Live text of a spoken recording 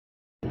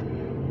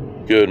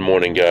Good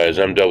morning, guys.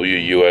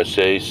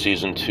 MWUSA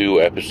Season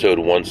 2, Episode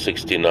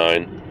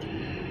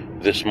 169.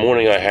 This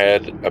morning I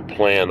had a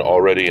plan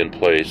already in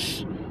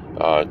place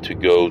to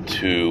go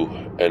to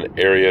an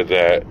area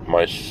that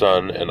my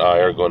son and I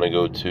are going to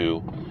go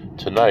to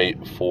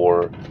tonight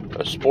for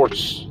a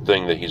sports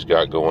thing that he's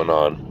got going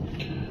on.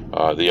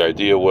 The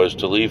idea was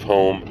to leave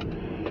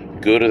home,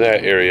 go to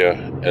that area,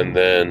 and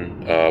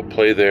then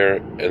play there,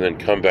 and then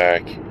come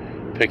back,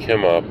 pick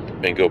him up,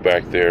 and go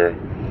back there,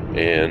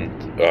 and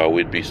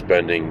we'd be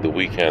spending the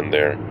weekend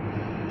there.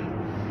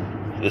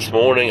 This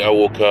morning I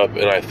woke up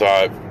and I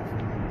thought,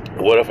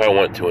 what if I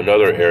went to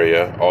another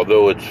area?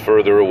 Although it's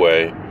further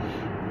away,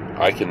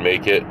 I can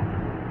make it.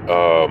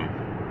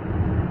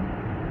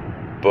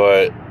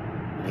 But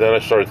then I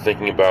started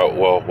thinking about,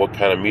 well, what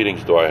kind of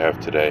meetings do I have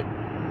today?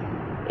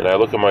 And I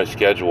look at my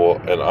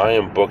schedule, and I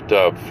am booked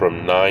up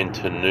from 9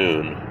 to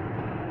noon.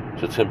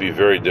 So it's going to be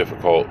very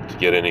difficult to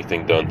get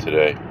anything done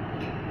today.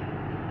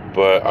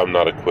 But I'm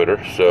not a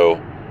quitter,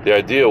 so the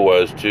idea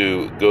was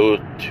to go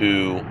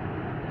to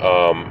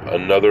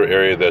another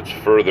area that's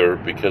further,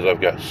 because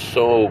I've got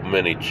so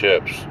many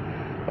chips.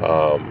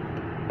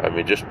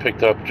 Just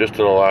picked up just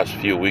in the last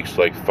few weeks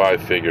like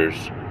 5 figures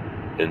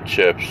in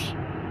chips,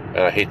 and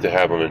I hate to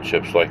have them in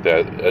chips like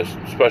that,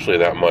 especially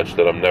that much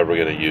that I'm never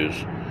going to use.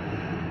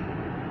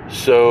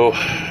 So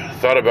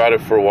thought about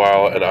it for a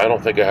while, and I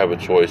don't think I have a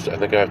choice. I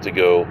think I have to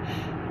go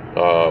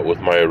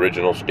with my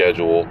original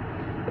schedule.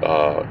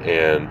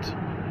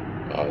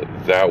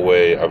 That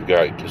way I've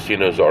got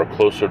casinos that are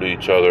closer to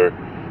each other.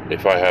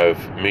 If I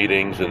have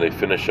meetings and they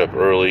finish up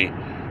early,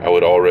 I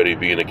would already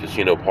be in a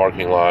casino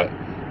parking lot.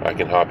 I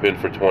can hop in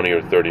for 20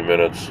 or 30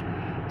 minutes,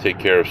 take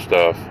care of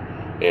stuff,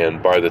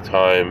 and by the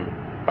time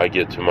I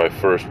get to my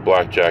first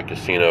blackjack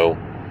casino,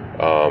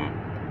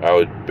 I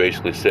would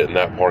basically sit in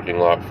that parking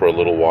lot for a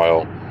little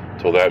while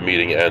till that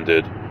meeting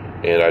ended,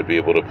 and I'd be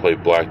able to play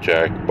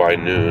blackjack by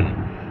noon,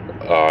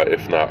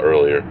 if not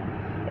earlier.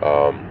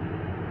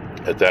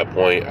 At that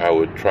point, I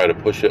would try to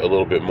push it a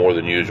little bit more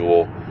than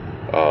usual,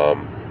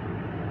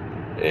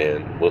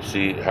 and we'll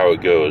see how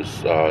it goes.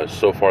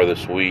 So far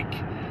this week,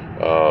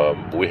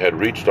 we had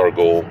reached our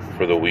goal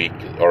for the week,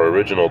 our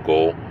original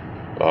goal,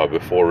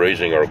 before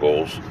raising our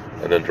goals,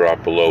 and then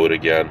dropped below it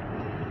again.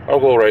 Our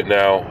goal right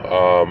now,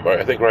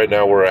 I think right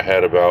now we're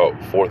ahead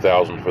about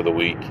 4,000 for the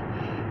week.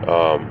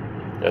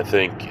 I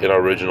think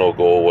our original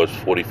goal was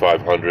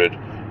 4,500.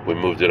 We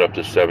moved it up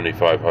to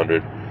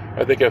 7,500.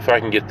 I think if I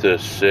can get to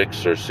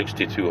 6 or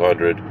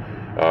 6,200,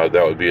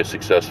 that would be a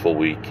successful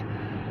week.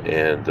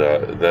 And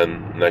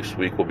then next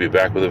week we'll be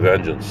back with a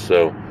vengeance.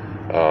 So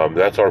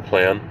that's our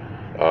plan.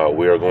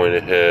 We are going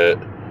to hit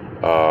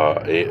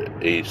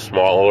a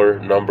smaller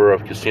number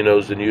of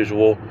casinos than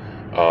usual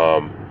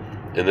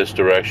in this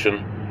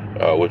direction,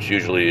 which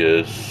usually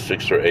is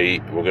 6 or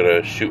 8. We're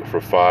going to shoot for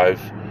 5.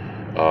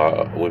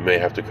 We may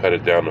have to cut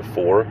it down to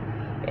 4,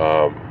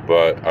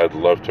 but I'd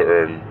love to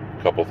earn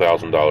a couple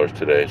 $1,000s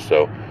today.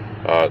 So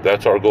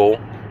that's our goal.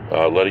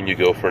 Letting you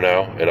go for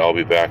now, and I'll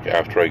be back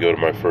after I go to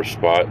my first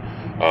spot.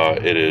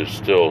 It is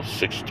still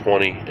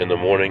 6:20 in the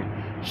morning,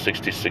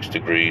 66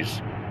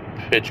 degrees,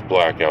 pitch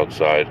black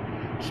outside.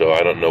 So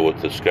I don't know what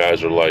the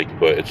skies are like,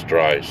 but it's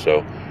dry.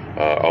 So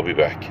I'll be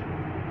back.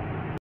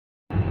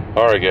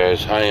 Alright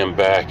guys, I am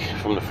back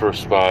from the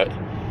first spot,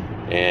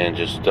 and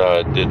just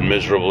did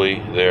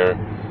miserably there.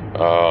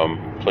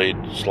 Played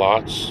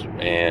slots,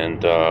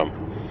 and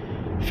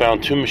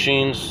found 2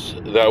 machines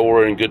that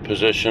were in good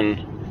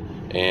position,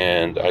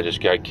 and I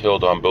just got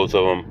killed on both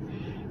of them.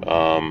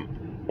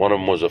 One of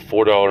them was a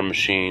 $4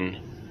 machine.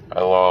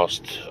 I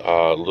lost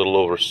a little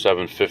over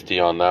 $7.50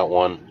 on that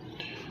one,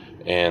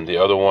 and the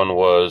other one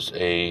was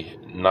a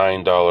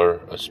 $9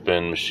 a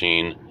spin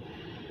machine,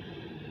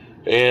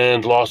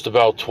 and lost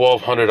about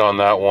 $1,200 on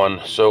that one.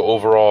 So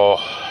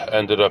overall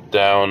ended up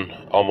down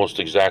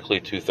almost exactly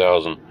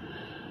 2,000.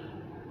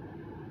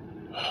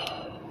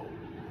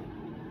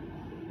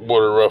 What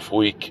a rough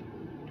week.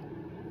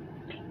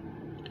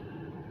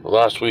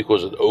 Last week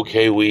was an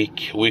okay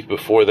week. Week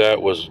before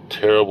that was a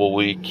terrible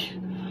week.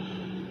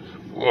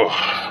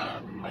 Oh,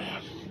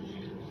 man.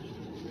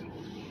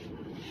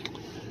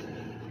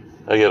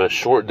 I got a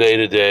short day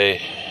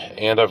today,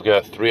 and I've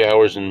got 3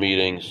 hours in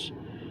meetings,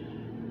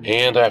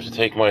 and I have to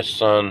take my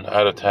son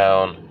out of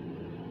town,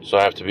 so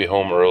I have to be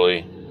home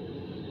early.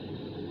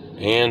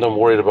 And I'm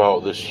worried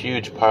about this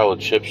huge pile of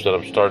chips that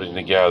I'm starting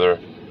to gather,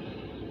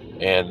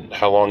 and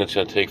how long it's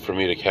going to take for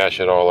me to cash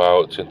it all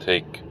out. It's going to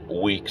take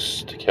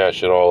weeks to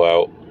cash it all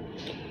out,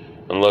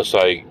 unless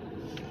I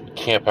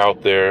camp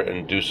out there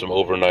and do some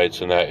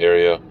overnights in that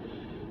area.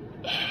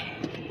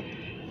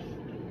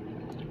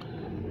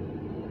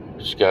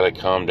 Just got to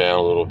calm down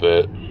a little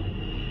bit.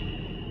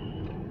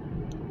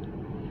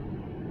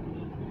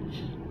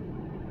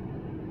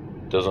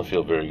 Doesn't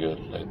feel very good,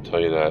 I tell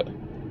you that.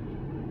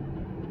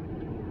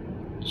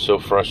 It's so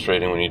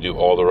frustrating when you do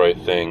all the right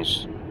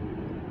things,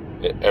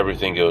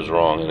 everything goes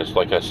wrong. And it's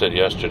like I said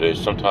yesterday,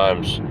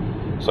 sometimes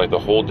it's like the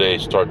whole day,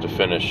 start to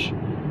finish,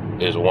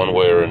 is one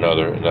way or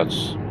another, and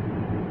that's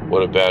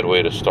what a bad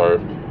way to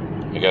start.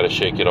 I gotta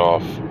shake it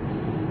off.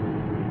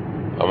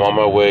 I'm on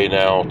my way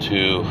now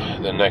to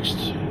the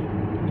next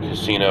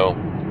casino.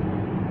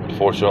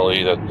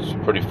 Unfortunately, that's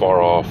pretty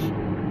far off,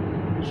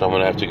 so I'm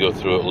gonna have to go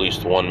through at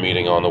least one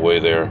meeting on the way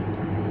there.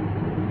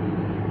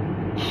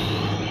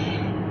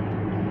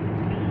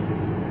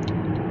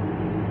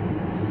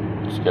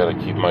 Just gotta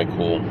keep my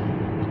cool.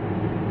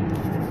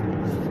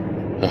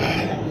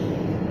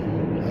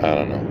 I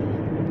don't know.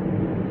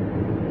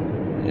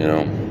 You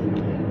know,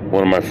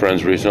 one of my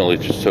friends recently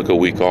just took a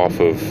week off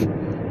of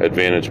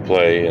Advantage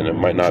Play, and it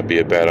might not be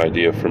a bad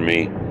idea for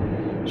me.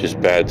 Just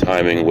bad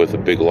timing with a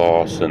big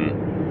loss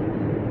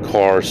and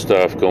car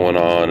stuff going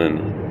on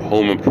and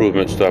home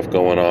improvement stuff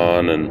going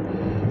on and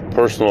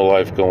personal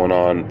life going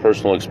on,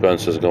 personal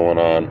expenses going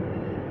on.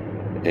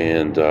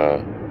 And,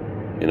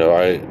 you know,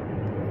 I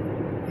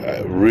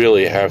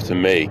really have to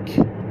make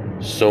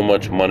so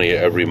much money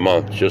every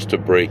month just to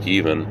break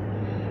even,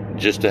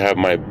 just to have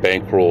my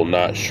bankroll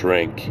not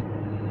shrink.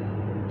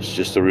 It's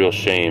just a real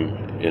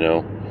shame, you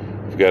know.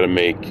 I've got to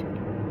make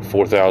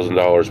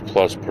 $4,000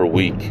 plus per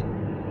week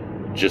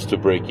just to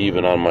break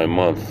even on my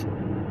month.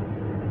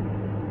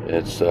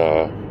 It's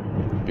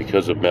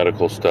because of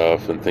medical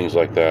stuff and things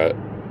like that,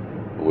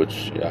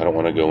 which I don't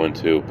want to go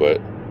into, but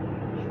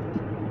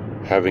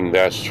having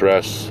that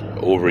stress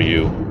over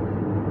you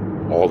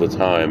all the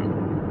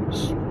time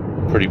is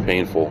pretty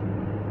painful.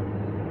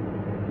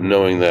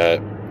 Knowing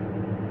that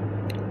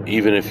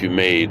even if you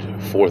made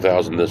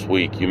 $4,000 this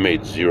week, you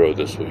made $0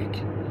 this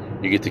week.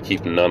 You get to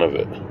keep none of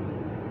it.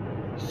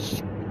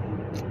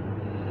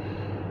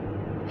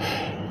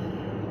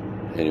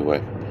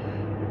 Anyway,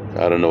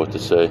 I don't know what to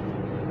say.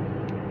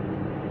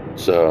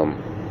 It's I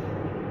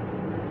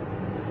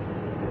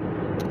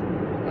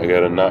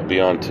gotta not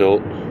be on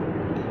tilt.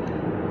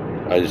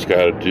 I just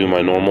gotta do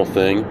my normal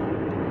thing.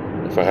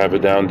 If I have a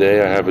down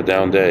day, I have a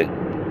down day.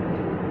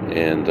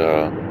 And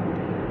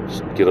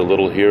just get a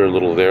little here, a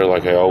little there,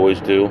 like I always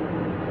do.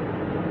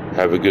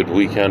 Have a good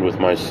weekend with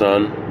my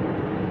son,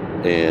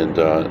 and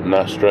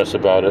not stress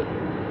about it.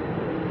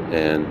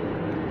 And,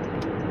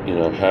 you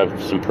know,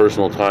 have some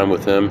personal time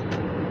with him.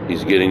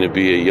 He's getting to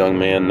be a young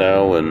man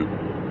now, and,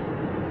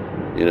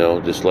 you know,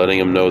 just letting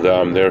him know that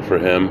I'm there for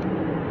him.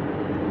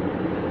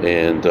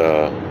 And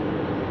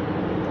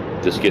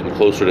just getting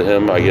closer to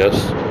him, I guess,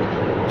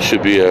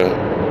 should be a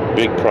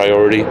big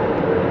priority,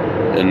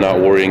 and not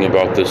worrying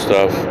about this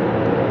stuff.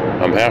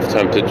 I'm half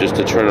tempted just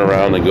to turn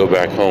around and go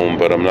back home,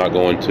 but I'm not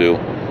going to.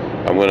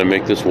 I'm going to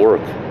make this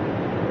work.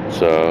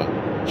 It's a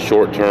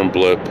short-term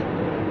blip,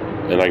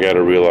 and I got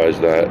to realize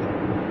that.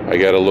 I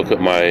got to look at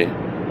my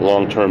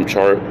long-term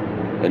chart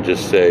and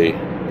just say,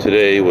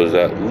 today was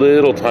that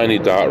little tiny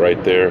dot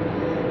right there,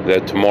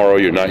 that tomorrow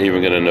you're not even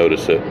going to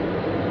notice it.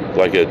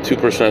 Like a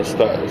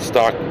 2%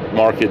 stock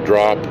market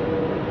drop,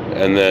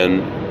 and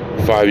then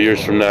 5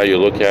 years from now you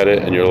look at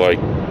it and you're like,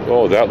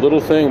 oh, that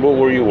little thing, what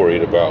were you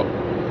worried about?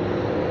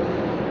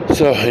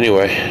 So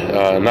anyway,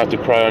 not to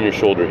cry on your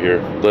shoulder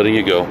here, letting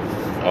you go.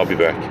 I'll be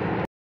back.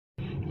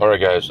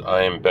 Alright guys,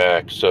 I am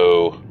back.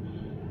 So,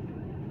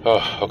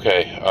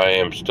 okay, I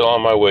am still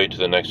on my way to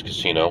the next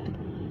casino.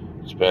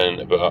 It's been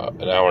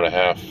about an hour and a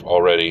half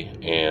already,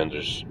 and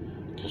there's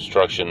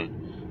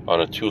construction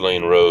on a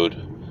 2-lane road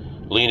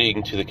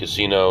leading to the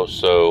casino,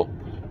 so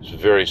it's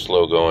very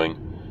slow going.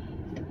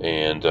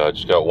 And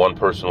just got one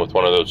person with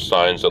one of those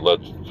signs that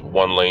lets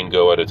one lane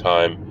go at a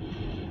time.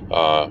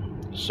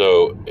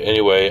 So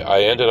anyway,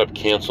 I ended up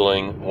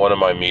canceling one of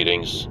my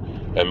meetings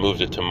and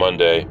moved it to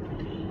Monday.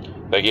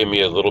 That gave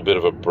me a little bit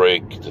of a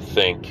break to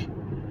think.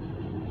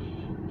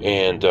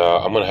 And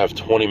I'm going to have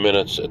 20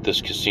 minutes at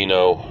this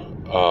casino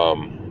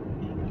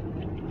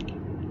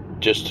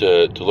just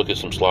to look at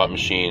some slot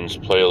machines,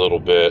 play a little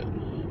bit,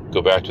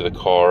 go back to the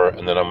car,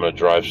 and then I'm going to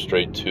drive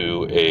straight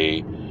to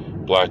a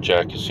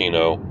blackjack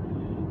casino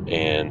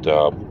and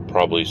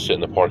probably sit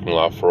in the parking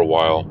lot for a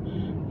while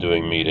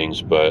doing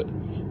meetings. But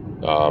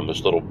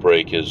this little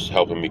break is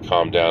helping me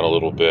calm down a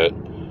little bit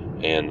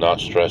and not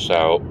stress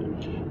out.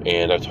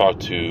 And I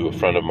talked to a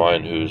friend of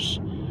mine who's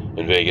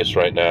in Vegas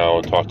right now,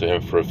 and talked to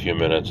him for a few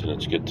minutes, and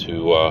it's good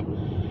to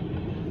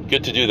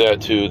do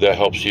that too. That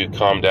helps you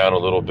calm down a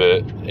little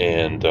bit,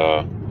 and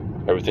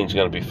everything's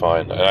going to be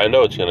fine. And I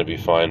know it's going to be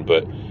fine,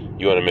 but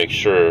you want to make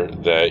sure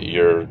that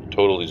you're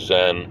totally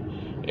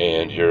zen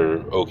and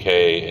you're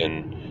okay,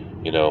 and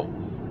you know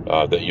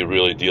that you're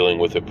really dealing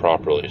with it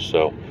properly.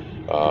 So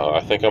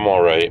I think I'm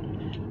all right,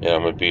 and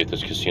I'm going to be at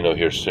this casino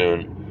here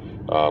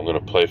soon. I'm going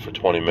to play for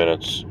 20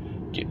 minutes,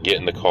 get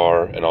in the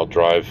car, and I'll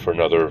drive for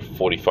another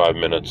 45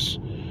 minutes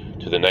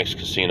to the next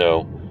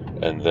casino,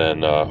 and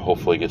then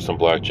hopefully get some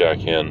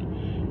blackjack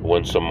in,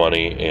 win some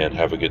money, and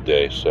have a good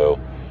day. So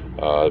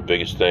the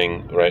biggest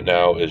thing right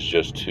now is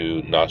just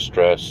to not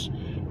stress,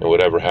 and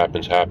whatever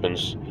happens,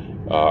 happens.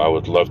 I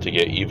would love to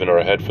get even or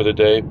ahead for the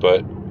day,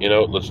 but you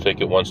know, let's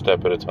take it one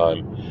step at a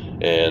time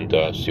and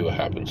see what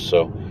happens.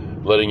 So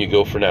letting you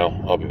go for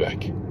now. I'll be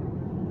back.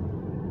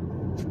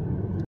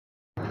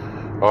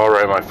 All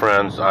right, my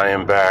friends, I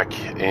am back,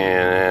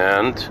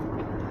 and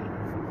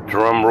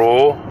drum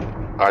roll,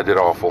 I did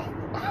awful.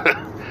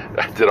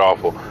 I did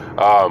awful.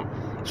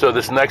 So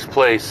this next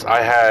place,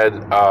 I had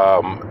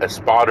a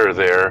spotter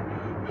there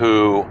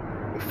who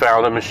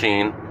found a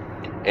machine,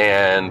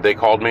 and they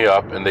called me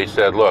up and they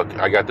said, look,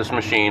 I got this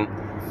machine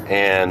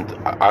and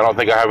I don't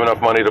think I have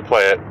enough money to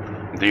play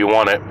it. Do you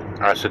want it?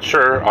 I said,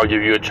 sure, I'll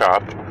give you a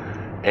chop.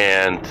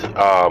 And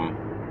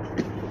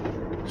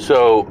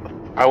so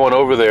I went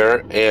over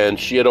there, and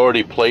she had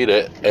already played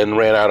it and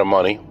ran out of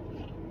money.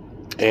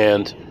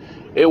 And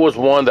it was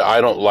one that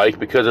I don't like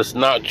because it's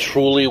not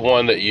truly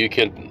one that you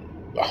can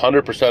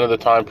 100% of the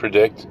time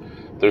predict.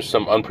 There's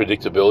some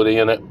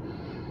unpredictability in it.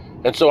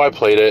 And so I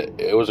played it.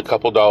 It was a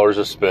couple dollars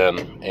a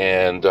spin,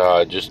 and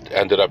just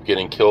ended up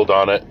getting killed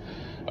on it.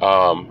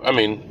 I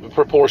mean,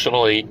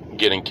 proportionally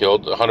getting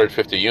killed,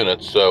 150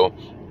 units. So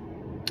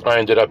I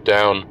ended up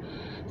down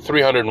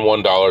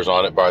 $301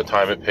 on it by the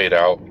time it paid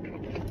out.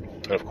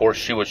 And of course,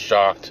 she was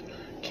shocked.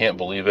 Can't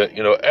believe it.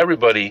 You know,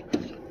 everybody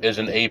is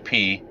an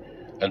AP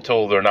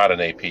until they're not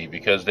an AP,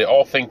 because they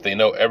all think they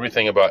know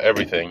everything about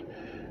everything.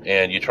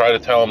 And you try to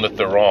tell them that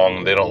they're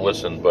wrong, they don't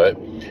listen. But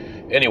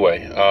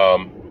anyway,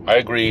 I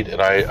agreed,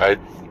 and I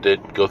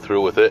did go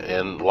through with it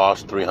and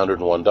lost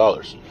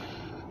 $301.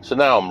 So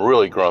now I'm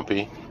really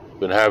grumpy.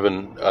 Been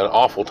having an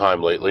awful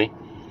time lately.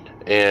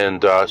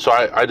 And so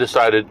I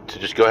decided to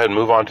just go ahead and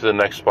move on to the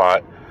next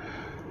spot.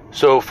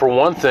 So for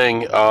one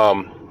thing,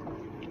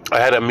 I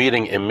had a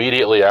meeting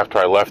immediately after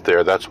I left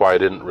there. That's why I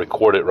didn't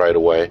record it right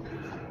away.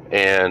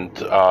 And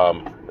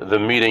the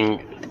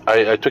meeting,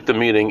 I took the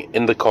meeting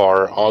in the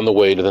car on the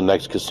way to the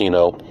next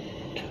casino.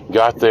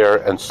 Got there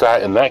and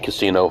sat in that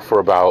casino for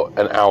about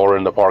an hour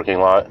in the parking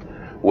lot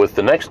with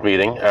the next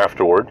meeting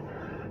afterward.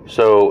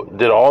 So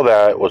did all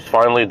that, was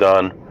finally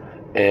done,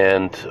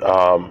 and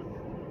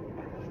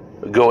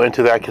go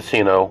into that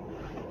casino,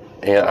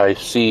 and I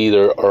see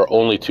there are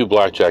only 2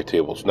 blackjack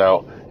tables.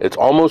 Now, it's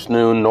almost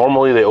noon.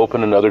 Normally they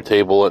open another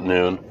table at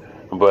noon,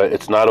 but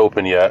it's not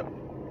open yet.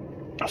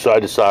 So I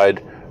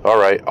decide, all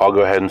right, I'll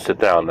go ahead and sit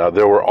down. Now,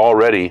 there were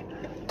already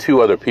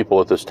 2 other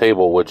people at this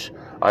table, which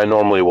I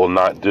normally will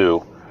not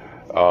do.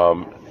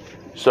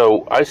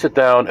 So I sit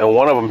down, and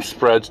one of them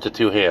spreads to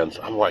 2 hands.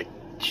 I'm like,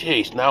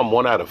 geez, now I'm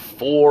 1 out of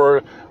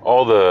 4.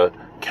 All the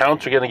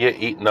counts are going to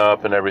get eaten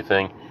up and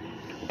everything.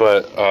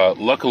 But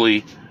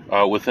luckily,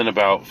 within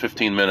about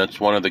 15 minutes,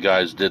 one of the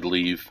guys did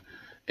leave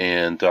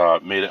and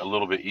made it a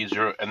little bit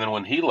easier. And then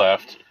when he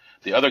left,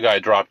 the other guy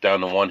dropped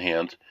down to 1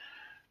 hand.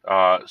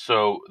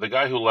 So the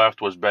guy who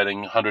left was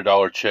betting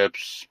 $100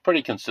 chips,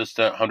 pretty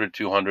consistent, 100,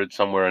 200,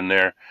 somewhere in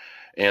there.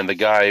 And the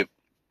guy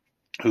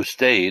who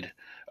stayed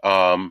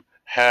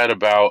had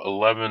about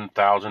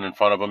 11,000 in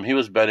front of him. He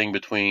was betting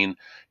between,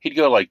 he'd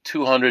go like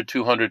 200,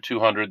 200,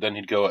 200, then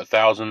he'd go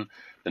 1,000,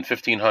 then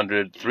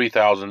 1,500,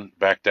 3,000,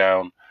 back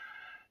down.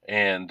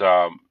 And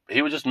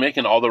he was just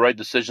making all the right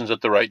decisions at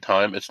the right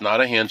time. It's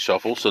not a hand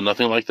shuffle, so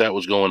nothing like that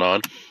was going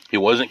on. He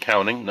wasn't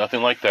counting,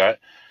 nothing like that.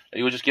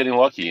 He was just getting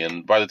lucky.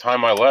 And by the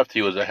time I left,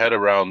 he was ahead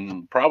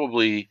around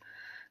probably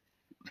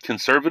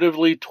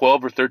conservatively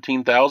 12 or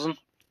 13,000.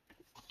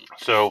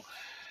 So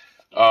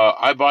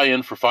I buy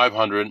in for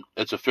 500.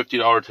 It's a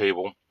 $50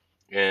 table,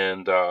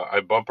 and I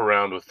bump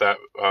around with that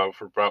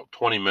for about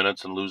 20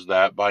 minutes and lose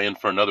that. Buy in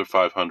for another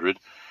 500,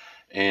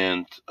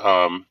 and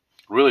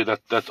really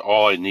that's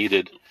all I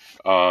needed.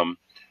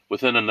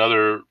 Within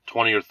another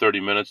 20 or 30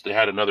 minutes, they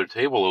had another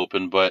table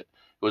open, but it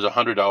was a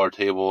 $100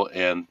 table,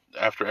 and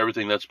after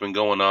everything that's been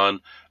going on,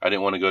 I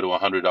didn't want to go to a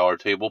 $100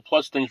 table.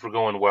 Plus, things were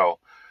going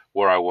well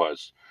where I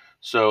was.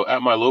 So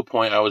at my low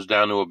point, I was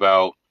down to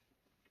about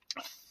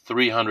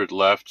 300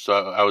 left, so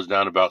I was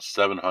down about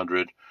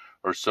 700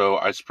 or so.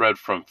 I spread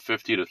from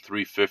 50 to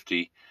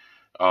 350.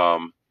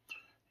 The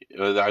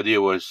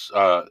idea was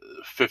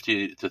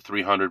 50 to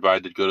 300, but I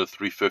did go to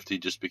 350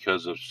 just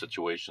because of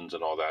situations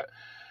and all that.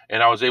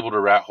 And I was able to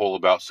rat hole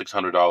about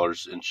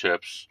 $600 in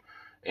chips,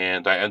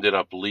 and I ended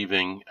up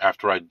leaving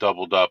after I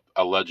doubled up,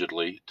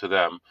 allegedly, to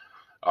them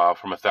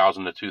from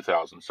 1,000 to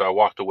 2,000. So I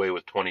walked away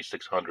with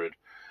 2,600.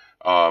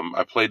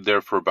 I played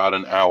there for about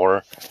an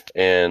hour,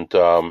 and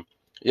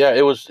yeah,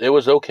 it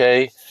was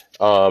okay.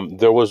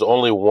 There was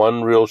only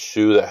one real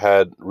shoe that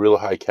had real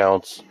high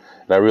counts,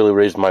 and I really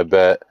raised my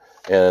bet,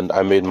 and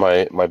I made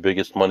my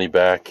biggest money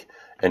back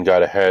and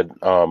got ahead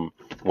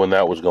when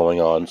that was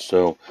going on.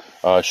 So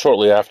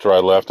shortly after I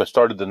left, I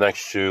started the next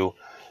shoe,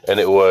 and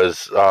it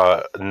was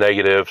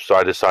negative, so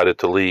I decided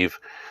to leave.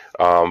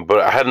 But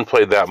I hadn't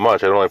played that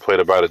much. I'd only played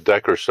about a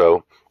deck or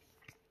so.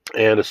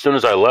 And as soon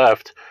as I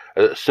left,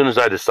 as soon as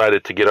I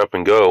decided to get up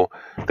and go,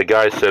 the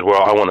guy said,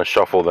 well, I want to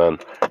shuffle then.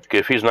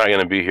 If he's not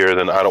going to be here,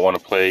 then I don't want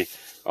to play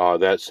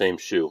that same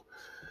shoe.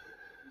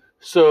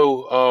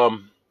 So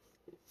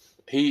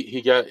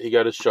he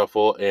got his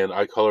shuffle, and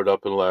I colored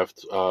up and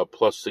left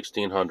plus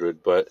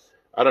 1,600. But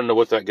I don't know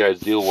what that guy's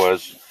deal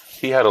was.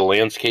 He had a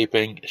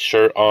landscaping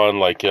shirt on,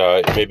 like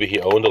maybe he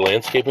owned a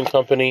landscaping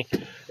company,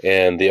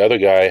 and the other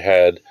guy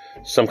had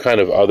some kind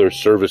of other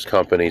service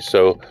company.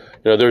 So,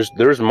 you know,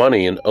 there's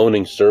money in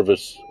owning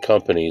service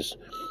companies,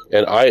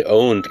 and I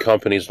owned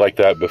companies like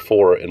that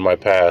before in my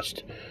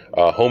past.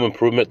 home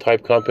improvement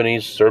type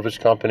companies, service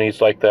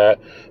companies like that.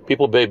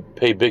 People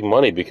pay big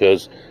money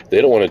because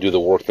they don't want to do the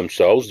work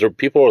themselves.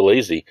 People are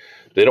lazy.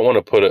 They don't want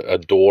to put a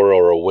door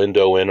or a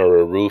window in or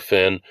a roof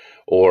in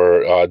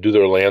or do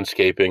their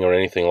landscaping or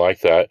anything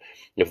like that.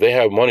 If they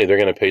have money, they're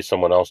going to pay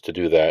someone else to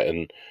do that,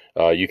 and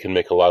you can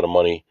make a lot of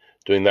money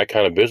doing that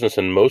kind of business.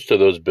 And most of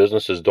those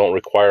businesses don't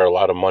require a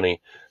lot of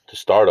money to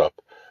start up.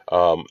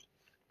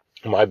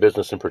 My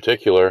business in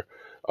particular,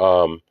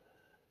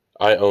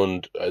 I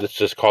owned, let's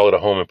just call it a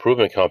home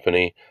improvement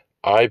company.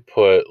 I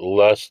put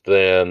less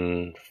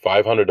than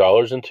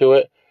 $500 into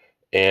it,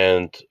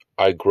 and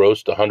I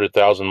grossed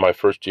 $100,000 my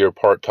first year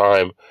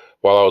part-time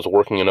while I was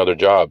working another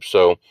job.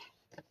 So,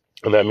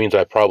 and that means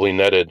I probably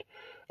netted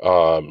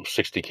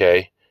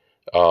 $60K,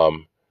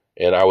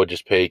 and I would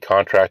just pay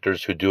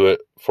contractors who do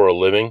it for a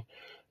living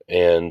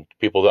and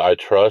people that I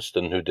trust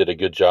and who did a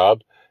good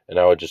job, and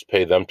I would just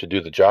pay them to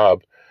do the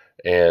job.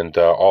 And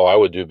all I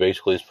would do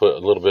basically is put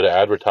a little bit of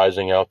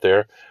advertising out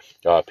there.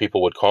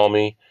 People would call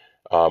me.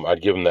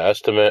 I'd give them the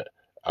estimate.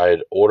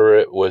 I'd order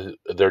it with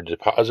their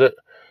deposit,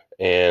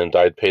 and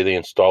I'd pay the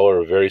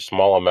installer a very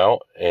small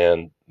amount,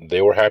 and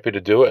they were happy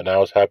to do it, and I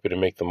was happy to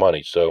make the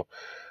money. So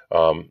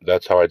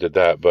that's how I did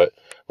that. But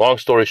long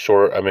story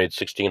short, I made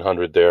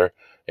 $1,600 there.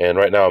 And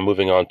right now I'm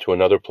moving on to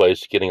another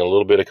place, getting a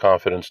little bit of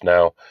confidence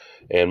now,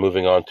 and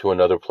moving on to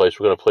another place.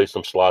 We're going to play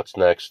some slots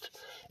next,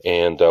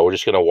 and we're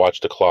just going to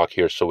watch the clock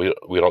here so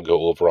we don't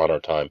go over on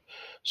our time.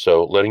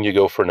 So letting you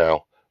go for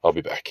now. I'll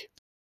be back.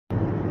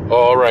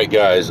 All right,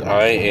 guys,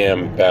 I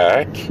am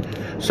back.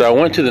 So I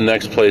went to the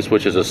next place,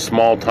 which is a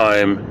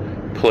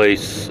small-time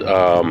place,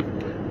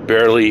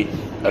 barely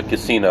a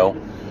casino.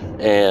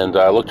 And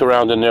I looked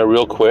around in there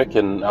real quick,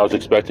 and I was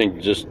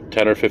expecting just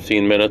 10 or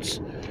 15 minutes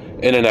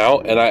in and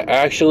out, and I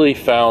actually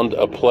found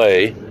a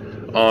play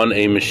on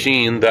a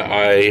machine that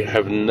I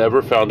have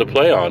never found a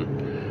play on.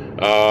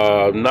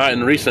 Not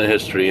in recent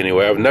history,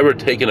 anyway. I've never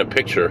taken a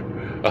picture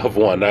of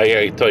one,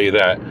 I can tell you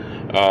that.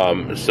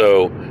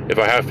 So if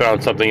I have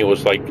found something, it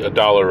was like $1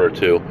 or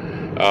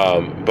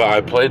 $2. But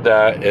I played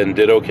that and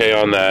did okay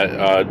on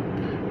that.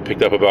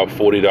 Picked up about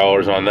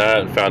 $40 on that,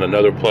 and found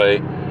another play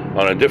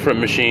on a different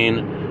machine,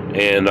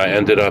 and I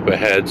ended up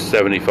ahead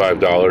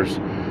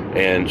 $75.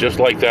 And just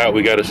like that,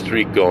 we got a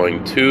streak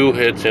going. 2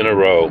 hits in a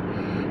row.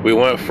 We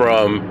went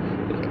from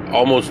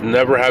almost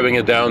never having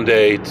a down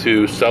day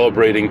to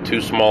celebrating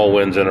 2 small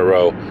wins in a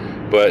row.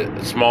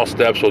 But small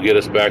steps will get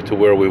us back to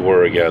where we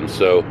were again.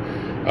 So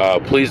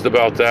pleased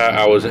about that.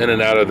 I was in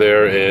and out of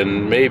there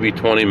in maybe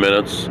 20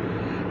 minutes.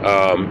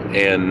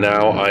 And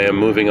now I am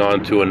moving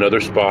on to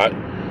another spot.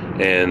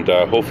 And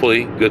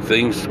hopefully good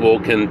things will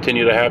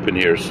continue to happen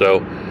here. So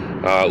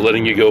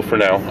letting you go for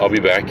now. I'll be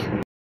back.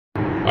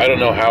 I don't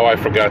know how I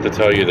forgot to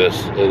tell you this.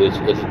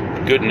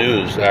 It's good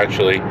news,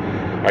 actually.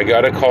 I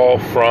got a call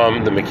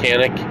from the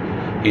mechanic.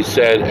 He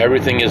said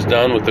everything is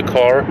done with the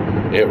car.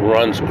 It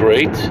runs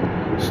great.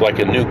 It's like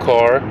a new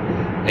car.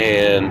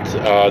 And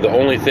the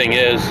only thing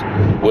is,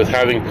 with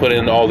having put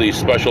in all these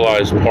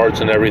specialized parts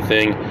and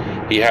everything,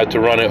 he had to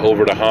run it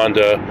over to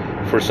Honda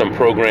for some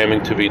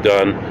programming to be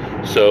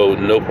done. So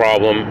no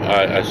problem.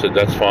 I said,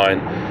 that's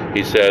fine.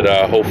 He said,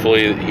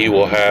 hopefully he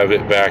will have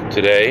it back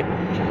today.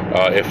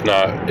 If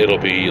not, it'll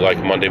be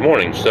like Monday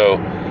morning. So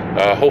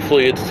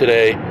hopefully it's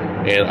today,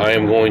 and I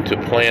am going to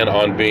plan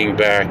on being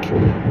back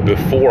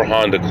before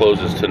Honda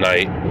closes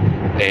tonight.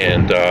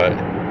 And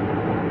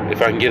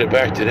if I can get it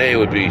back today, it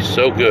would be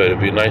so good. It'd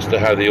be nice to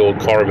have the old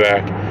car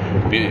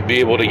back, be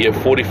able to get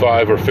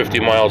 45 or 50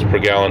 miles per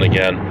gallon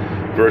again,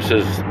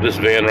 versus this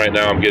van right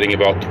now. I'm getting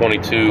about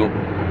 22,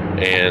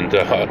 and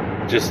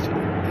just,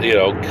 you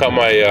know, cut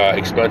my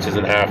expenses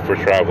in half for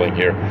traveling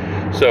here.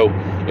 So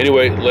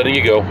anyway, letting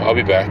you go. I'll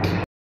be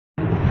back.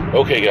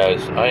 Okay,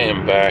 guys, I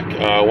am back.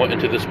 I went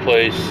into this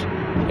place,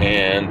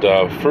 and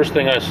first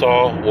thing I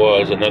saw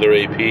was another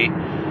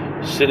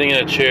AP sitting in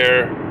a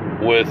chair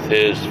with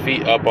his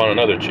feet up on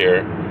another chair,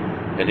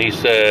 and he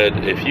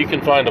said, if you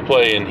can find a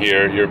play in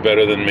here, you're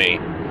better than me.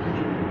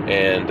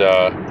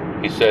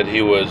 And he said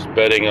he was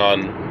betting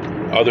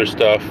on other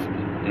stuff,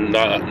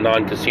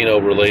 non-casino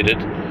related,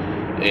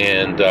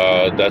 and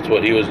that's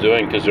what he was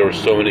doing because there were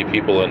so many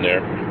people in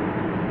there.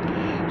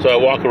 So I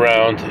walk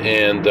around,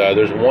 and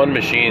there's one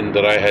machine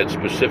that I had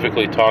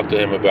specifically talked to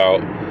him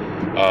about.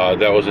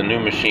 That was a new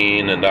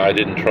machine, and I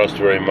didn't trust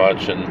very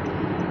much.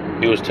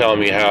 And he was telling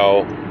me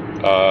how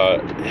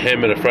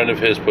him and a friend of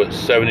his put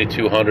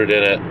 $7,200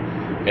 in it,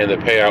 and the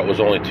payout was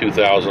only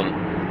 $2,000.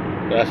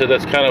 And I said,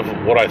 that's kind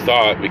of what I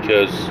thought,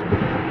 because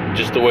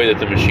just the way that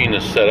the machine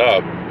is set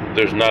up,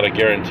 there's not a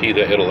guarantee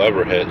that it'll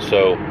ever hit.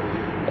 So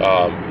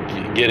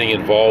getting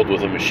involved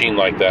with a machine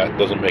like that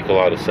doesn't make a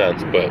lot of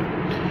sense. But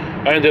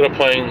I ended up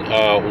playing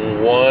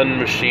one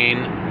machine,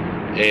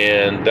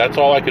 and that's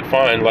all I could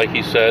find. Like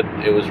he said,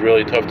 it was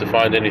really tough to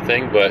find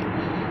anything, but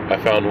I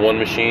found one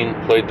machine,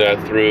 played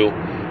that through,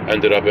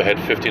 ended up ahead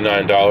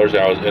 $59.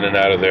 I was in and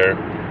out of there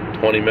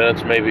 20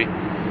 minutes maybe.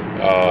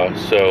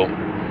 So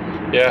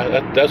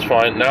yeah, that's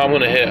fine. Now I'm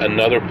going to hit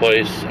another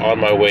place on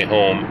my way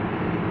home,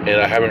 and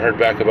I haven't heard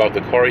back about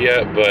the car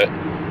yet, but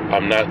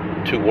I'm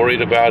not too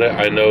worried about it.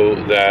 I know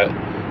that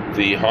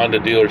the Honda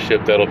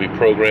dealership that'll be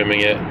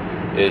programming it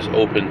is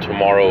open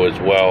tomorrow as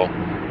well.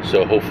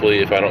 So hopefully,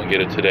 if I don't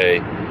get it today,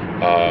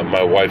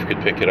 my wife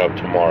could pick it up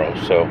tomorrow.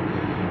 So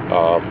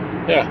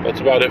yeah, that's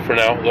about it for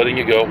now. Letting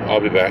you go.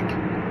 I'll be back.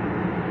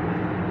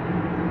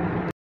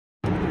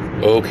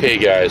 Okay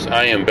guys,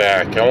 I am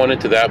back. I went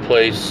into that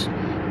place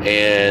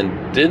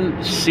and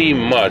didn't see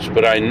much,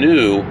 but I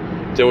knew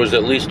there was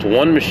at least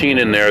one machine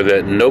in there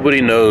that nobody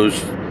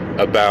knows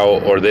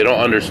about, or they don't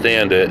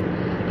understand it.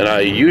 And I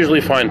usually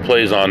find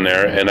plays on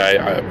there, and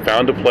I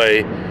found a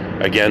play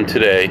again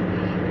today,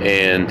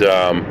 and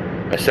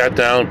I sat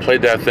down,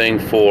 played that thing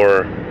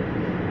for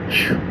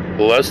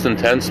less than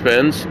 10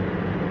 spins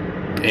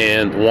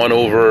and won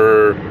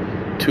over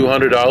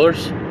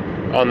 $200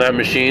 on that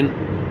machine.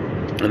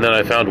 And then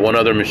I found one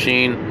other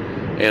machine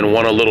and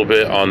won a little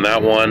bit on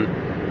that one,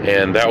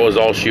 and that was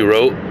all she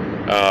wrote.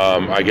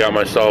 I got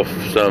myself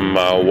some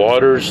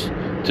waters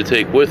to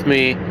take with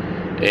me,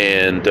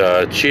 and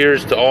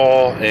cheers to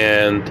all,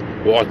 and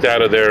walked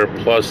out of there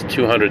plus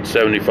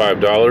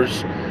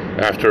 $275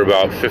 after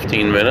about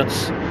 15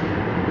 minutes.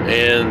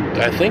 And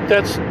I think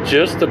that's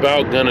just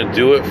about going to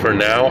do it for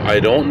now. I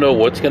don't know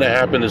what's going to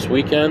happen this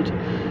weekend.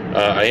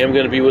 I am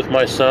going to be with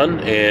my son,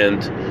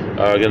 and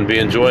going to be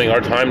enjoying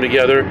our time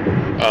together.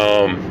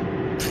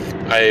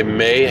 I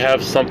may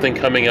have something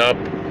coming up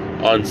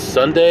on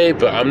Sunday,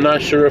 but I'm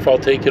not sure if I'll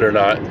take it or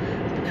not,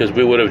 because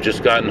we would have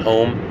just gotten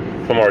home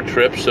from our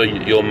trip. So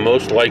you'll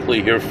most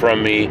likely hear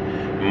from me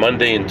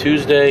Monday and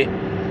Tuesday,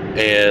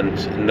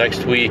 and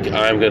next week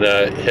I'm going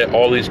to hit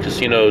all these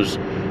casinos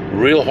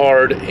real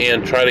hard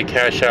and try to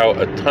cash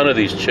out a ton of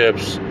these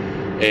chips.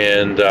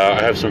 And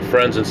I have some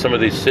friends in some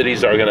of these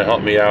cities that are going to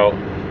help me out,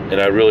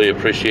 and I really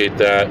appreciate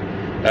that.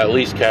 At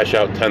least cash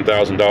out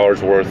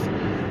 $10,000 worth.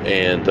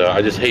 And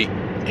I just hate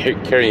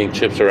carrying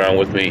chips around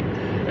with me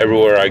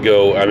everywhere I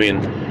go. I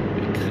mean,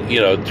 you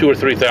know, 2,000 or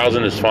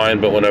 3,000 is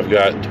fine, but when I've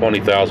got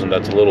 20,000,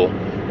 that's a little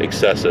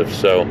excessive.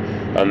 So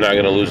I'm not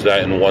going to lose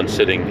that in one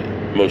sitting,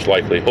 most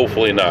likely.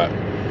 Hopefully not.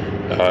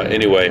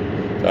 Anyway,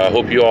 I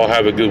hope you all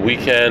have a good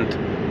weekend.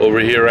 Over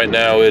here right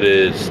now, it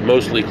is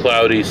mostly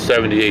cloudy,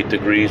 78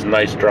 degrees,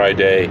 nice dry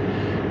day,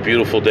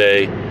 beautiful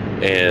day,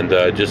 and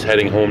just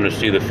heading home to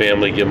see the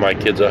family, give my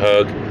kids a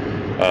hug.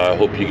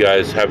 Hope you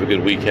guys have a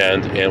good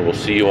weekend, and we'll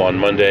see you on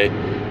Monday.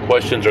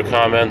 Questions or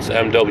comments,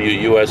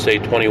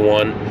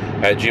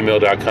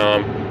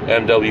 mwusa21@gmail.com,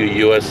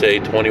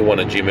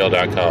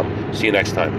 mwusa21@gmail.com. See you next time.